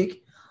next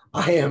week,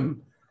 I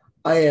am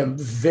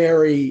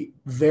very,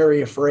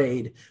 very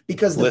afraid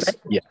because the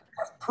Bengals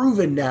have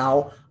proven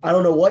now. I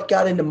don't know what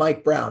got into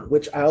Mike Brown,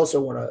 which I also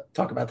want to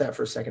talk about that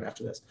for a second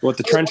after this. What,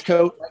 the trench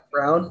coat? Mike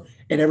Brown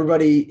and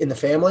everybody in the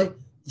family,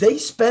 they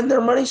spend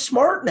their money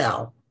smart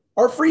now.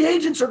 Our free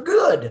agents are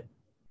good.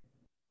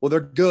 Well, they're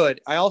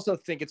good. I also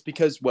think it's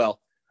because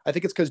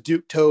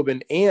Duke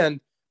Tobin and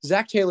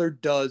Zach Taylor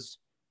does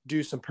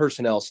do some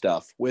personnel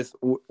stuff with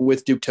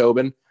Duke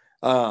Tobin.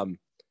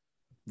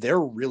 They're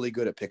really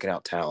good at picking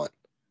out talent.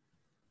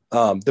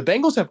 The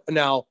Bengals have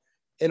now,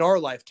 in our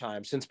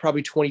lifetime, since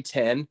probably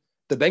 2010,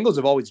 the Bengals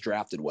have always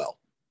drafted well.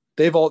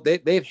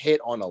 They've hit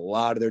on a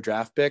lot of their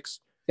draft picks.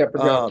 Yes.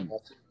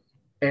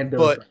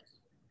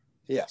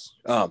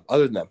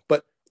 Other than them,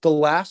 but the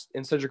last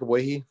in Cedric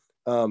Awuzie,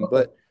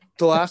 but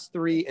the last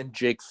three and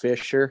Jake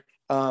Fisher.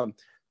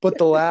 But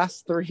the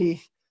last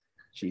three,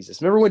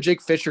 Jesus. Remember when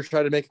Jake Fisher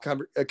tried to make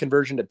a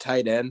conversion to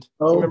tight end?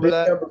 Oh, remember big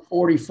that? number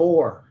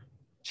 44.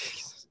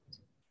 Jesus.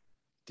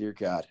 Dear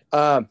God.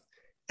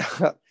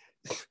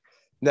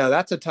 No,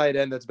 that's a tight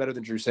end that's better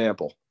than Drew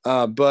Sample.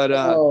 But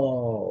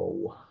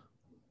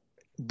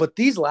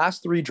these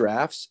last three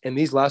drafts and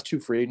these last two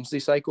free agency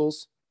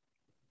cycles,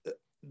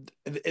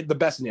 the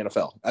best in the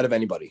NFL out of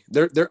anybody.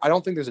 I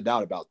don't think there's a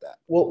doubt about that.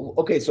 Well,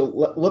 okay, so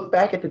look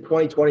back at the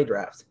 2020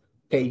 draft.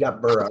 Okay, you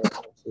got Burrow,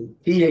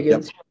 T.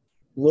 Higgins,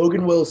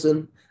 Logan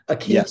Wilson,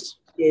 Akeem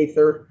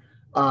Gaither,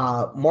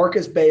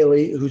 Marcus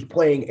Bailey, who's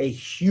playing a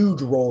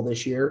huge role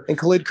this year, and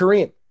Khalid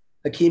Kareem.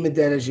 Hakeem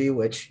Adeniji,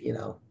 which, you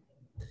know.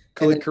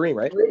 Khalid Kareem,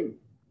 right? Kareem.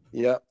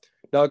 Yeah.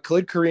 No,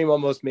 Khalid Kareem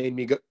almost made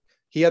me go.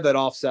 He had that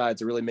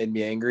offsides. It really made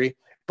me angry.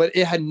 But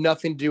it had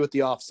nothing to do with the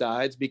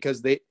offsides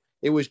because it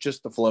was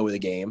just the flow of the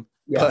game.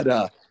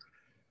 Yeah.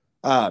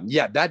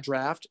 But, that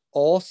draft,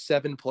 all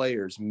 7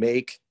 players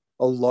make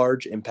a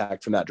large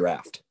impact from that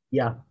draft.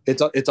 Yeah.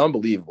 It's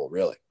unbelievable,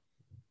 really.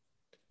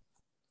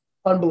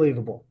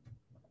 Unbelievable.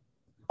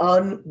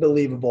 If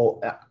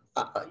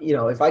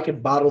I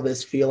could bottle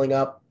this feeling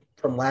up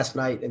from last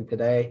night and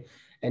today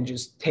and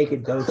just take a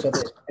dose of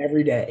it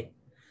every day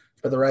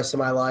for the rest of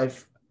my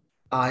life,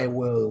 I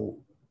will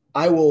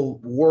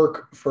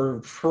work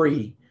for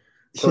free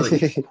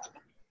if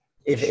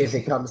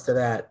it comes to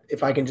that.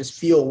 If I can just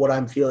feel what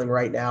I'm feeling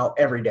right now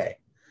every day.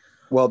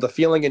 Well, the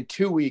feeling in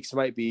 2 weeks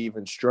might be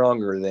even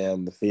stronger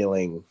than the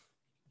feeling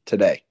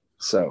today.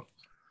 So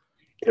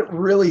it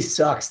really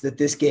sucks that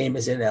this game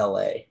is in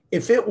LA.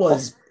 If it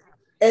was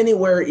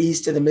anywhere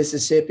east of the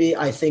Mississippi,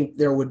 I think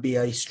there would be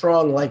a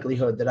strong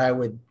likelihood that I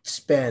would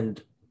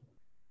spend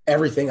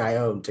everything I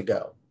own to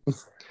go.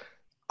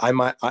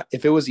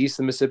 If it was east of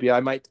the Mississippi,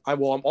 I'm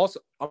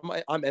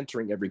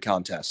entering every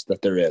contest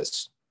that there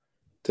is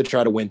to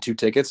try to win 2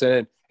 tickets.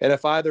 And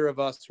if either of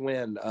us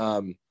win,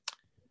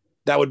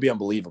 that would be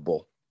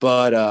unbelievable.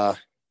 But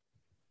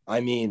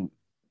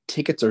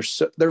tickets are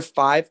they're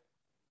 $5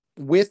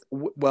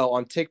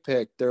 on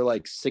TickPick, they're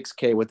like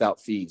 $6,000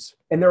 without fees.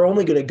 And they're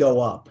only going to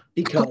go up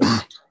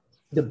because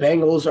the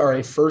Bengals are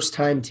a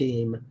first-time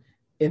team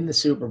in the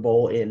Super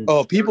Bowl.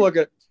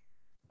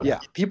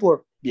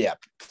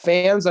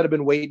 Fans that have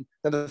been waiting.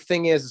 Now, the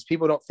thing is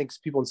people don't think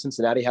people in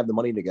Cincinnati have the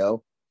money to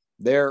go.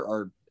 There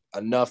are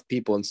enough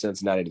people in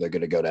Cincinnati that are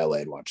going to go to LA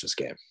and watch this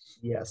game.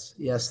 Yes,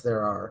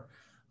 there are.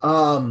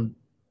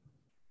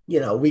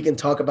 We can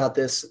talk about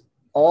this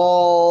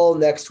all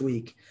next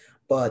week,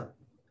 but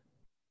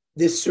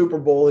this Super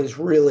Bowl is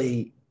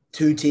really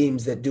 2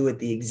 teams that do it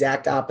the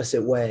exact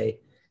opposite way,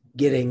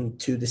 getting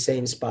to the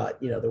same spot.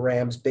 The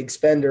Rams, big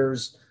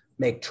spenders,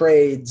 make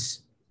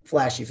trades,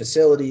 flashy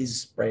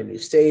facilities, brand new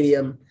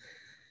stadium.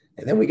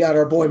 And then we got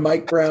our boy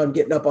Mike Brown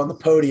getting up on the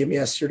podium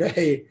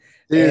yesterday.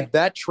 Dude,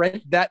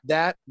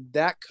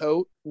 that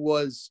coat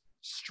was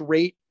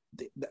straight.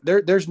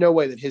 There's no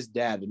way that his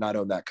dad did not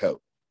own that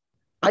coat.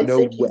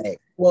 No way.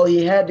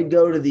 He had to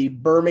go to the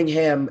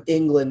Birmingham,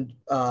 England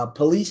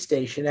police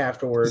station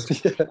afterwards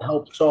to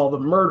help solve a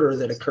murder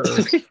that occurred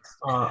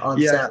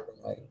on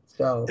Saturday.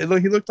 So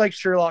he looked like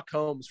Sherlock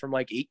Holmes from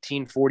like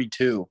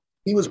 1842.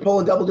 He was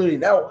pulling double duty.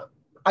 Now,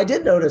 I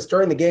did notice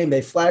during the game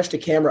they flashed a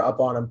camera up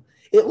on him.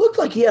 It looked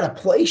like he had a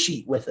play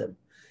sheet with him.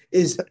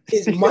 Is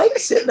Mike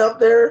sitting up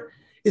there?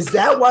 Is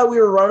that why we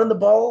were running the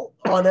ball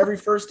on every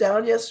first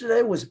down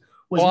yesterday? Was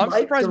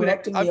Mike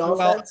directing the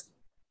offense?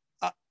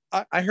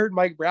 I heard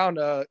Mike Brown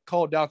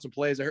call down some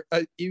plays.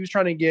 He was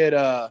trying to get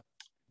CJ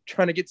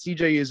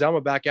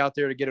Uzomah back out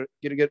there to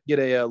get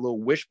a little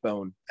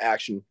wishbone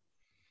action.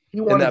 He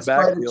wanted to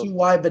try the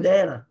 2Y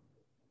banana.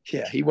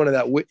 Yeah, he wanted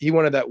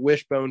that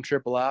wishbone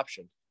triple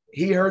option.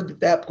 He heard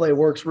that play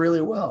works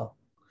really well.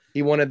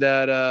 He wanted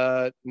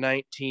that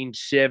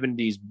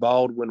 1970s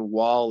Baldwin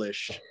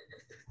Wallace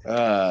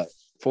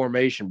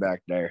formation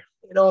back there.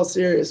 In all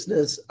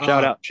seriousness,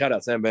 shout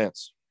out Sam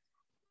Vance.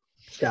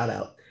 Shout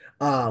out.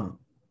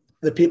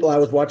 The people I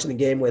was watching the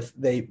game with,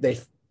 they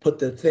put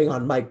the thing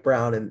on Mike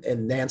Brown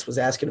and Nance was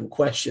asking him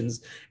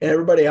questions, and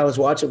everybody I was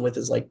watching with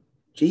is like,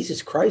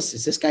 Jesus Christ,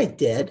 is this guy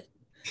dead?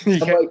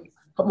 Yeah.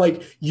 I'm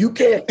like, you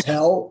can't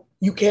tell,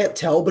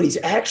 but he's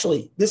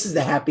actually, this is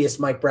the happiest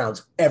Mike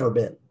Brown's ever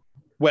been.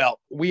 Well,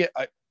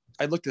 I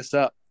looked this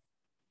up.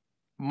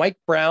 Mike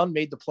Brown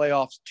made the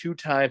playoffs 2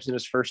 times in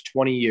his first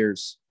 20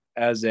 years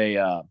as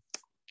an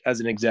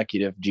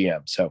executive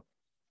GM. So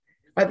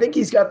I think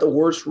he's got the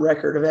worst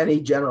record of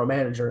any general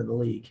manager in the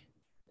league.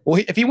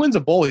 Well, if he wins a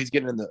bowl, he's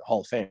getting in the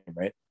Hall of Fame,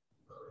 right?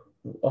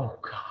 Oh,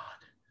 God.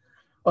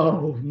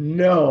 Oh,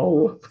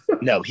 no.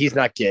 No, he's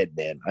not kidding,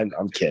 man.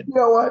 I'm kidding.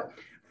 You know what?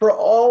 For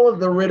all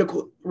of the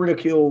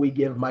ridicule we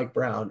give Mike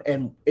Brown,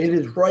 and it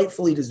is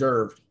rightfully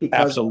deserved because,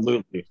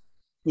 absolutely,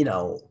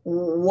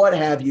 what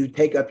have you,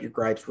 take up your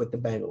gripes with the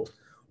Bengals.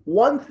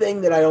 One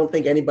thing that I don't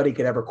think anybody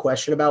could ever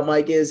question about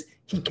Mike is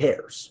he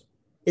cares.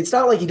 It's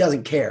not like he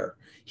doesn't care.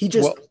 He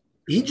just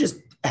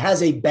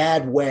has a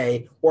bad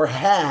way or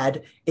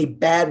had a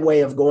bad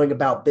way of going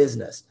about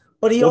business.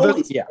 But he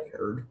always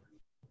cared.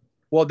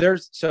 Well,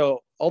 so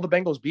all the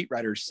Bengals beat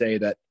writers say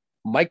that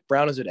Mike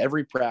Brown is at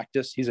every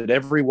practice. He's at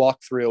every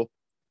walkthrough.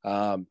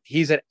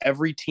 He's at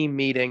every team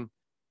meeting.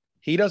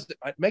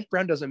 Mike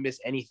Brown doesn't miss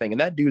anything.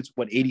 And that dude's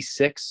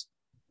 86.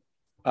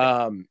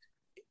 He's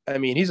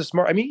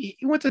he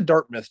went to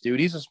Dartmouth, dude.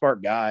 He's a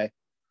smart guy.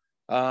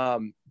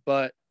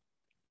 But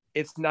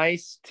it's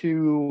nice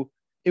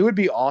it would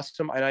be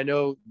awesome. And I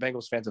know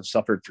Bengals fans have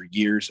suffered for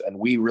years, and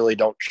we really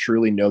don't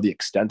truly know the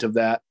extent of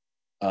that.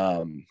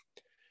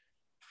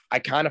 I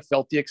kind of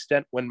felt the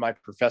extent when my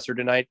professor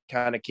tonight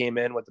kind of came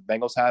in with the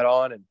Bengals hat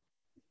on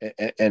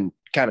and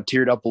kind of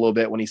teared up a little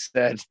bit when he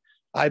said,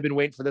 I've been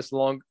waiting for this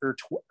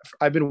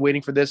I've been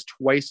waiting for this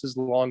twice as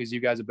long as you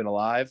guys have been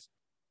alive.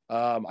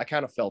 I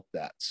kind of felt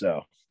that.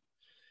 So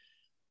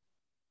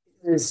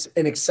it is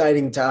an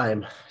exciting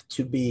time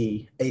to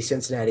be a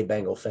Cincinnati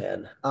Bengal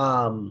fan.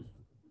 I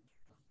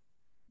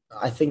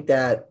think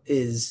that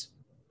is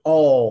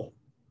all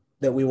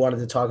that we wanted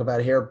to talk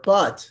about here,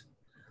 but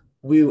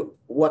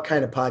what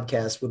kind of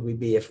podcast would we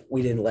be if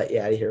we didn't let you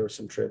out of here with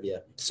some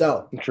trivia?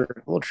 So a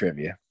little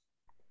trivia.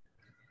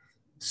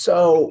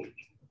 So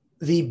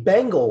the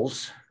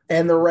Bengals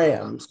and the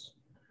Rams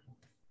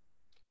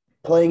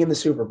playing in the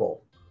Super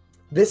Bowl.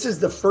 This is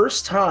the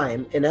first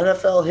time in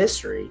NFL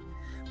history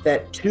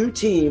that two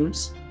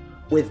teams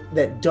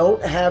that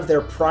don't have their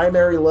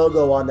primary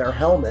logo on their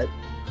helmet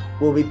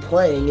will be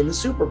playing in the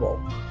Super Bowl.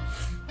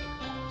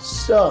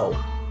 So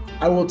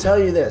I will tell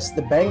you this,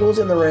 the Bengals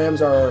and the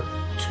Rams are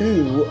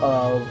two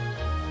of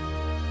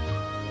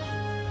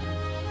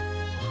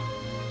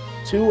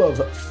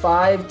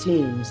 5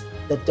 teams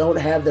that don't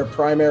have their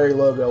primary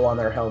logo on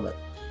their helmet.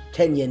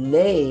 Can you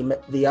name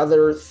the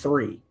other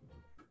 3?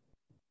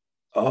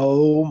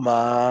 Oh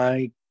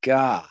my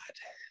God.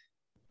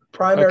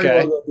 Primary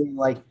logo being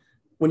like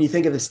when you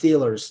think of the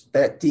Steelers,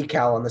 that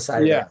decal on the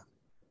side of it.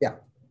 Yeah.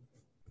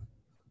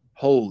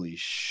 Holy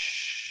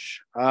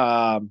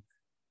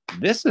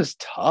this is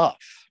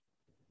tough.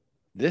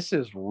 This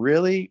is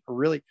really,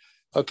 really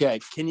okay.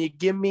 Can you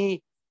give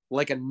me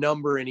like a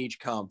number in each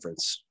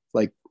conference?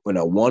 Like, 1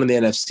 in the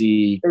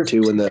NFC, there's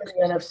 2 in the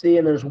NFC,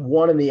 and there's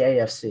 1 in the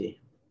AFC.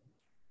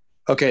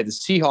 Okay, the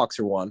Seahawks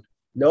are 1.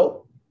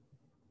 Nope.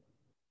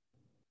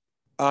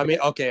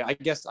 Okay. I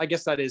guess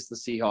that is the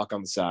Seahawk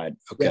on the side.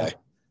 Okay. Yeah.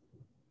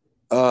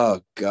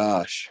 Oh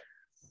gosh.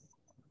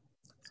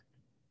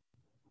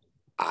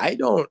 I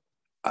don't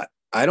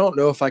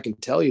know if I can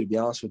tell you, to be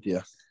honest with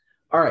you.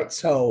 All right.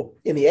 So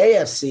in the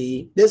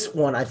AFC, this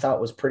one I thought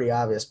was pretty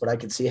obvious, but I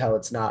can see how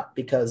it's not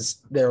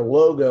because their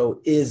logo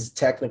is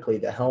technically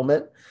the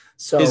helmet.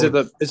 So is it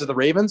the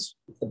Ravens?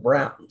 The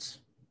Browns.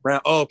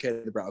 Oh,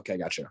 okay. The Brown. Okay,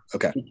 gotcha.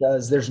 Okay.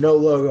 Because there's no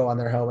logo on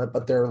their helmet,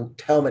 but their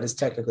helmet is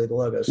technically the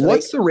logo. So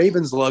what's the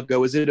Ravens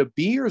logo? Is it a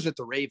B or is it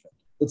the Raven?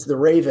 It's the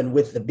Raven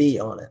with the B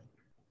on it.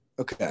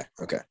 Okay.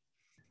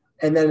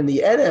 And then in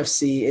the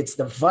NFC, it's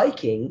the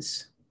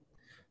Vikings.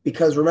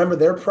 Because remember,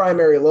 their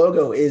primary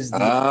logo is the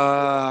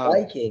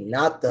Viking,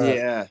 not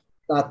the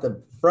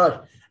brush.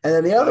 And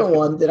then the other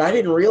one that I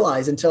didn't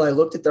realize until I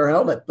looked at their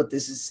helmet, but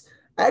this is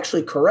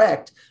actually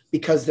correct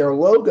because their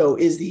logo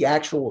is the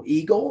actual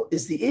eagle,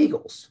 is the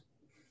Eagles.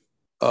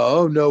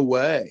 Oh, no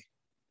way.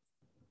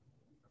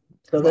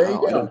 So there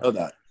you go. I didn't know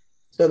that.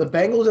 So the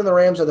Bengals and the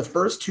Rams are the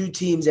first 2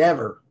 teams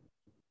ever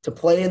to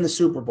play in the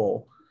Super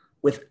Bowl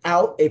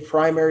without a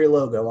primary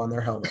logo on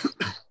their helmet.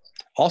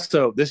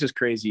 Also, this is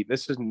crazy.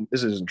 This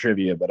isn't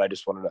trivia, but I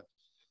just wanted to.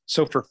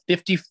 So for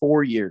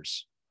 54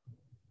 years,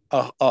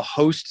 a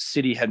host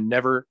city had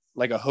never,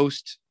 a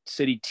host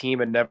city team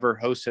had never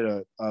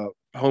hosted a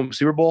home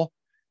Super Bowl,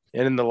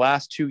 and in the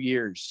last 2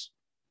 years,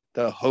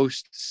 the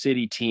host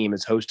city team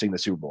is hosting the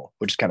Super Bowl,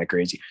 which is kind of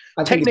crazy.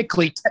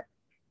 Technically, the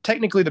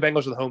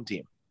Bengals are the home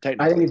team.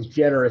 I think it's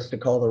generous to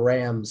call the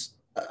Rams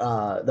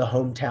the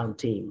hometown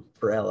team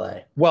for LA.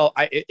 Well,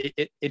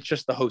 it's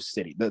just the host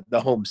city,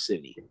 the home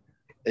city.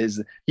 I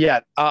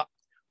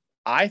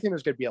think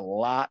there's going to be a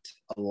lot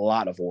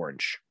of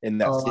orange in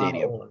that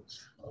stadium.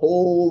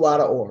 Whole lot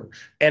of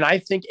orange. And I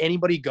think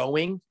anybody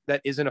going that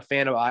isn't a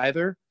fan of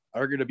either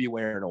are going to be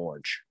wearing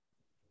orange.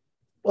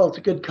 Well, it's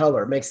a good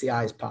color. It makes the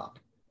eyes pop.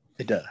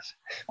 It does.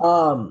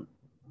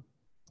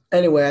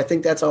 Anyway, I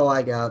think that's all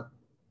I got.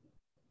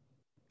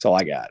 That's all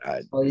I got.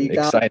 I'm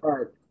excited. All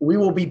right. We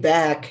will be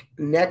back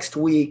next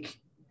week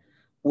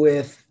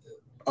with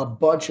a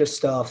bunch of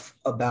stuff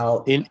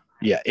about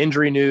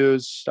injury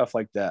news, stuff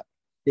like that.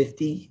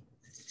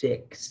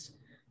 56.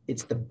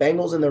 It's the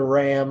Bengals and the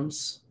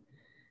Rams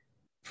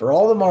for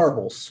all the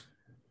marbles.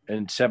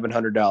 And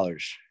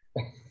 $700.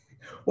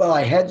 Well,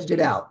 I hedged it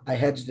out.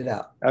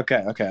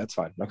 Okay, that's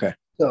fine. Okay.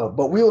 So,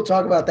 but we will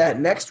talk about that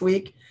next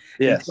week.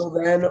 Yes. Until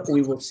then,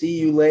 we will see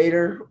you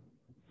later.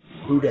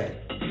 Who Dey?